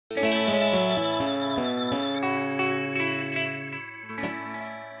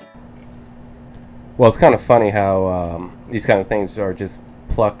Well, it's kind of funny how these kind of things are just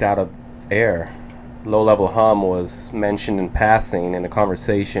plucked out of air. Low Level Hum was mentioned in passing in a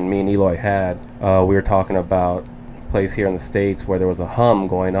conversation me and Eloy had. We were talking about a place here in the States where there was a hum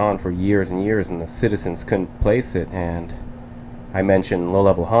going on for years and years, and the citizens couldn't place it. And I mentioned Low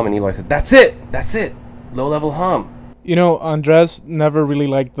Level Hum, and Eloy said, "That's it, Low Level Hum." You know, Andres never really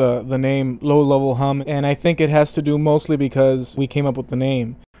liked the name Low Level Hum, and I think it has to do mostly because we came up with the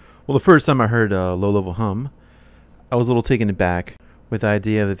name. Well, the first time I heard Low Level Hum, I was a little taken aback with the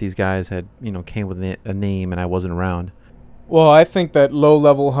idea that these guys had, came with a name and I wasn't around. Well, I think that Low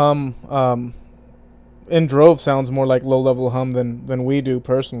Level Hum in Drove sounds more like Low Level Hum than we do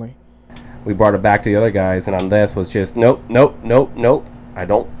personally. We brought it back to the other guys, and Andres was just, nope, I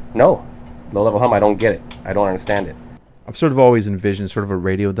don't know. Low Level Hum, I don't get it. I don't understand it. I've sort of always envisioned sort of a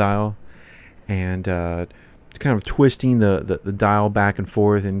radio dial and kind of twisting the dial back and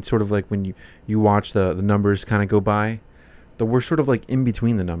forth, and sort of like when you watch the numbers kind of go by, that we're sort of like in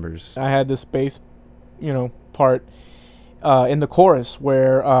between the numbers. I had this bass, part in the chorus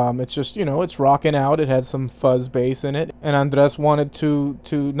where it's just, it's rocking out. It had some fuzz bass in it, and Andres wanted to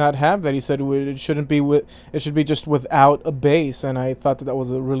not have that. He said it shouldn't be it should be just without a bass, and I thought that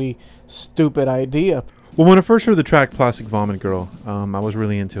was a really stupid idea. Well, when I first heard the track Plastic Vomit Girl, I was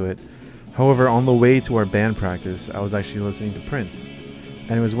really into it. However, on the way to our band practice, I was actually listening to Prince,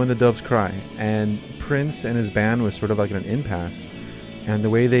 and it was When the Doves Cry, and Prince and his band was sort of like in an impasse, and the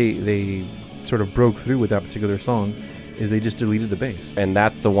way they sort of broke through with that particular song is they just deleted the bass. And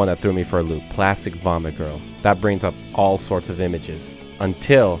that's the one that threw me for a loop, Plastic Vomit Girl. That brings up all sorts of images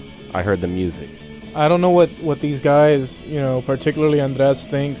until I heard the music. I don't know what these guys, particularly Andres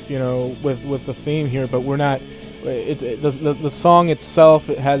thinks, with the theme here, but we're not. The song itself,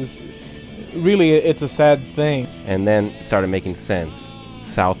 it's a sad thing. And then it started making sense.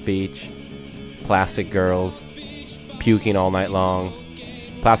 South Beach, Plastic Girls, puking all night long.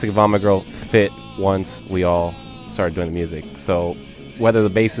 Plastic Vomit Girl fit once we all started doing the music. So whether the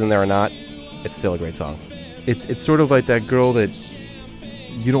bass is in there or not, it's still a great song. It's sort of like that girl that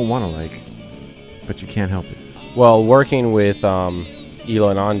you don't want to like, but you can't help it. Well, working with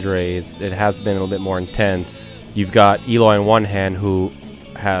Eloy and Andres, it has been a little bit more intense. You've got Eloy on one hand, who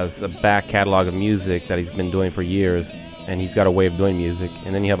has a back catalog of music that he's been doing for years, and he's got a way of doing music.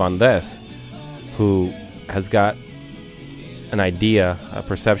 And then you have Andres, who has got an idea, a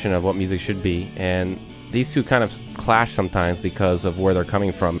perception of what music should be, and these two kind of clash sometimes because of where they're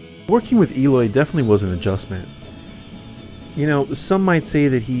coming from. Working with Eloy definitely was an adjustment. Some might say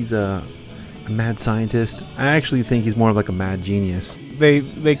that he's a mad scientist. I actually think he's more of like a mad genius.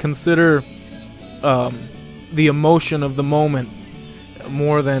 They consider the emotion of the moment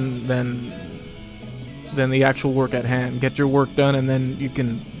more than the actual work at hand. Get your work done, and then you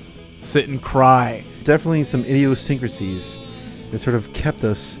can sit and cry. Definitely some idiosyncrasies that sort of kept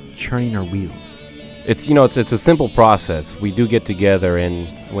us churning our wheels. It's a simple process. We do get together, and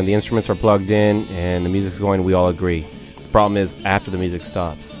when the instruments are plugged in and the music's going, we all agree. The problem is after the music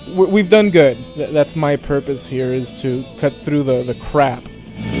stops. We've done good. That's my purpose here, is to cut through the crap.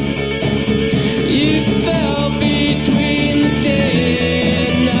 You